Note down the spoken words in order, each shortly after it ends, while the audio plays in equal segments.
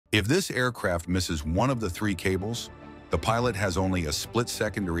If this aircraft misses one of the three cables, the pilot has only a split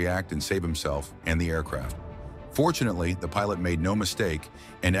second to react and save himself and the aircraft. Fortunately, the pilot made no mistake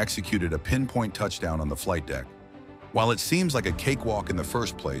and executed a pinpoint touchdown on the flight deck. While it seems like a cakewalk in the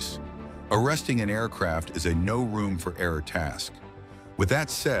first place, arresting an aircraft is a no room for error task. With that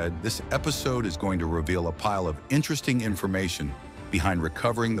said, this episode is going to reveal a pile of interesting information behind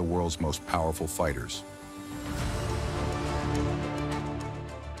recovering the world's most powerful fighters.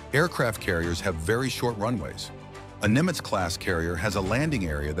 Aircraft carriers have very short runways. A Nimitz-Class carrier has a landing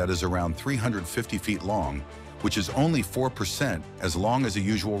area that is around 350 feet long, which is only 4% as long as a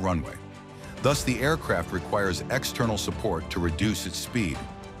usual runway. Thus, the aircraft requires external support to reduce its speed.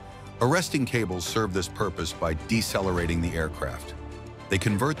 Arresting cables serve this purpose by decelerating the aircraft. They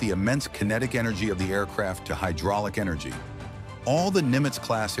convert the immense kinetic energy of the aircraft to hydraulic energy. All the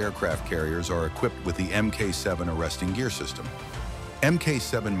Nimitz-Class aircraft carriers are equipped with the Mk7 arresting gear system.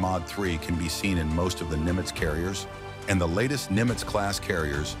 Mk7 Mod 3 can be seen in most of the Nimitz carriers, and the latest Nimitz-Class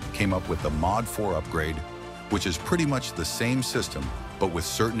carriers came up with the Mod 4 upgrade, which is pretty much the same system, but with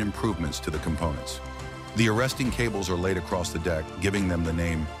certain improvements to the components. The arresting cables are laid across the deck, giving them the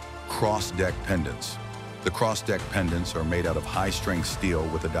name cross-deck pendants. The cross-deck pendants are made out of high-strength steel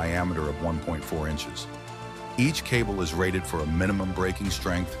with a diameter of 1.4 inches. Each cable is rated for a minimum braking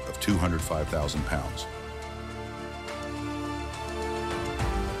strength of 205,000 pounds.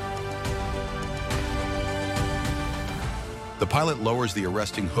 The pilot lowers the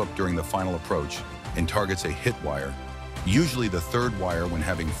arresting hook during the final approach and targets a hit wire, usually the third wire when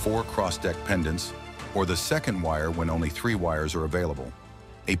having 4 cross-deck pendants, or the second wire when only 3 wires are available.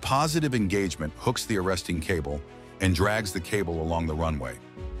 A positive engagement hooks the arresting cable and drags the cable along the runway.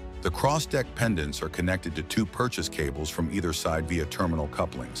 The cross-deck pendants are connected to 2 purchase cables from either side via terminal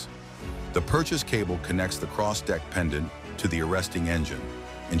couplings. The purchase cable connects the cross-deck pendant to the arresting engine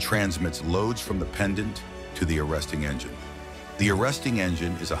and transmits loads from the pendant to the arresting engine. The arresting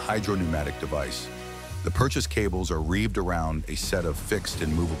engine is a hydropneumatic device. The purchase cables are reeved around a set of fixed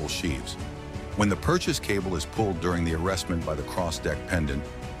and movable sheaves. When the purchase cable is pulled during the arrestment by the cross-deck pendant,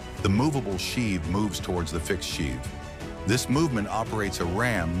 the movable sheave moves towards the fixed sheave. This movement operates a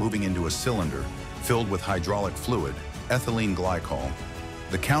ram moving into a cylinder filled with hydraulic fluid, ethylene glycol.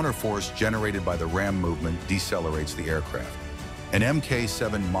 The counterforce generated by the ram movement decelerates the aircraft. An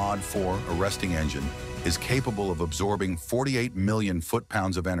Mk7 Mod 4 arresting engine is capable of absorbing 48 million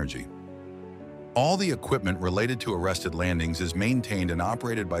foot-pounds of energy. All the equipment related to arrested landings is maintained and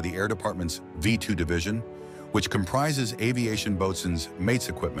operated by the Air Department's V2 division, which comprises aviation boatswain's mates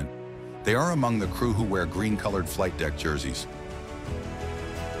equipment. They are among the crew who wear green-colored flight deck jerseys.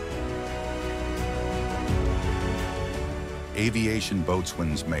 Aviation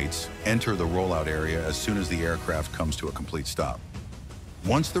boatswain's mates enter the rollout area as soon as the aircraft comes to a complete stop.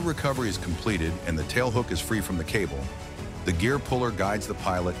 Once the recovery is completed and the tail hook is free from the cable, the gear puller guides the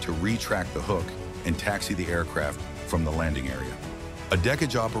pilot to retract the hook and taxi the aircraft from the landing area. A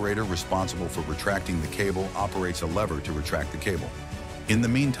deckage operator responsible for retracting the cable operates a lever to retract the cable. In the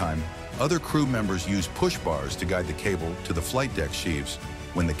meantime, other crew members use push bars to guide the cable to the flight deck sheaves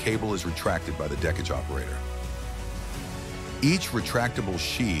when the cable is retracted by the deckage operator. Each retractable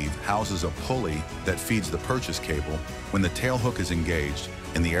sheave houses a pulley that feeds the purchase cable when the tail hook is engaged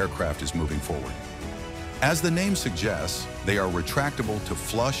and the aircraft is moving forward. As the name suggests, they are retractable to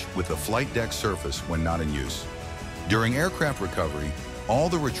flush with the flight deck surface when not in use. During aircraft recovery, all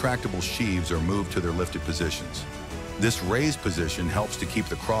the retractable sheaves are moved to their lifted positions. This raised position helps to keep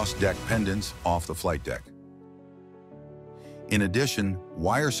the cross-deck pendants off the flight deck. In addition,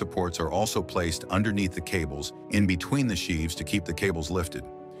 wire supports are also placed underneath the cables in between the sheaves to keep the cables lifted.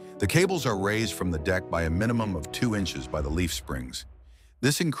 The cables are raised from the deck by a minimum of 2 inches by the leaf springs.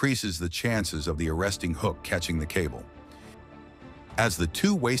 This increases the chances of the arresting hook catching the cable. As the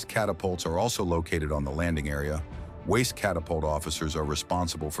 2 waist catapults are also located on the landing area, waist catapult officers are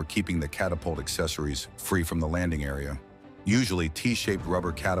responsible for keeping the catapult accessories free from the landing area. Usually, T-shaped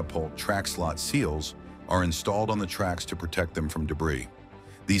rubber catapult track slot seals are installed on the tracks to protect them from debris.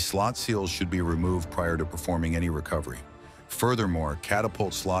 These slot seals should be removed prior to performing any recovery. Furthermore,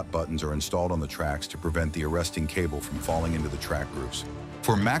 catapult slot buttons are installed on the tracks to prevent the arresting cable from falling into the track grooves.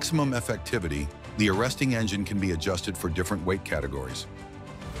 For maximum effectivity, the arresting engine can be adjusted for different weight categories.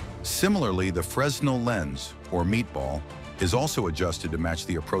 Similarly, the Fresnel lens, or meatball, is also adjusted to match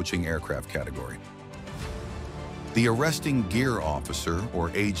the approaching aircraft category. The arresting gear officer,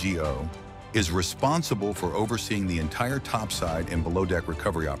 or AGO, is responsible for overseeing the entire topside and below-deck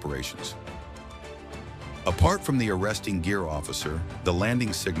recovery operations. Apart from the arresting gear officer, the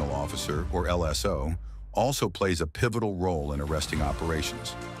landing signal officer, or LSO, also plays a pivotal role in arresting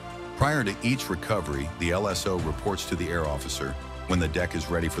operations. Prior to each recovery, the LSO reports to the air officer when the deck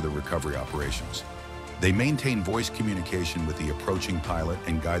is ready for the recovery operations. They maintain voice communication with the approaching pilot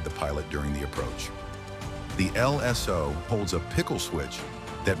and guide the pilot during the approach. The LSO holds a pickle switch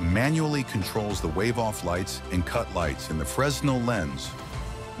that manually controls the wave-off lights and cut lights in the Fresnel lens.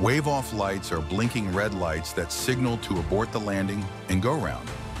 Wave-off lights are blinking red lights that signal to abort the landing and go round,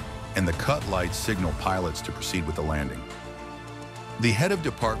 and the cut lights signal pilots to proceed with the landing. The head of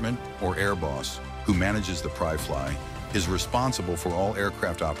department, or air boss, who manages the pry-fly, is responsible for all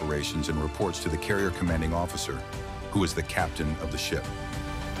aircraft operations and reports to the carrier commanding officer, who is the captain of the ship.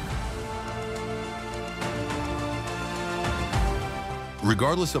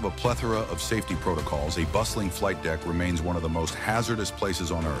 Regardless of a plethora of safety protocols, a bustling flight deck remains one of the most hazardous places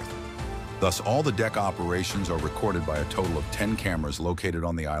on Earth. Thus, all the deck operations are recorded by a total of 10 cameras located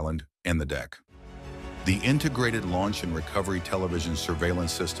on the island and the deck. The Integrated Launch and Recovery Television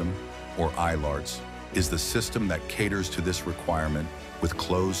Surveillance System, or ILARTS, is the system that caters to this requirement with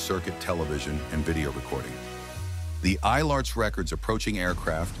closed-circuit television and video recording. The ILARTS records approaching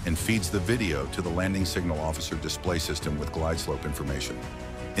aircraft and feeds the video to the landing signal officer display system with glide slope information.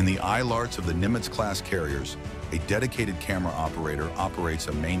 In the ILARTS of the Nimitz-Class carriers, a dedicated camera operator operates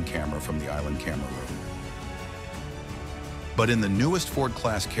a main camera from the island camera room. But in the newest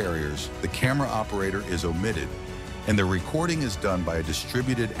Ford-class carriers, the camera operator is omitted, and the recording is done by a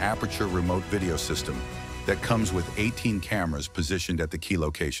distributed aperture remote video system that comes with 18 cameras positioned at the key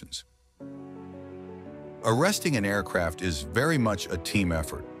locations. Arresting an aircraft is very much a team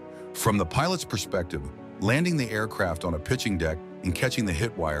effort. From the pilot's perspective, landing the aircraft on a pitching deck and catching the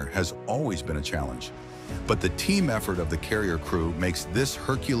hit wire has always been a challenge. But the team effort of the carrier crew makes this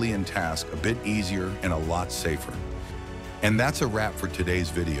Herculean task a bit easier and a lot safer. And that's a wrap for today's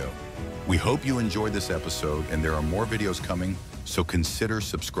video. We hope you enjoyed this episode, and there are more videos coming, so consider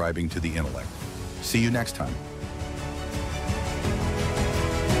subscribing to The Intellect. See you next time.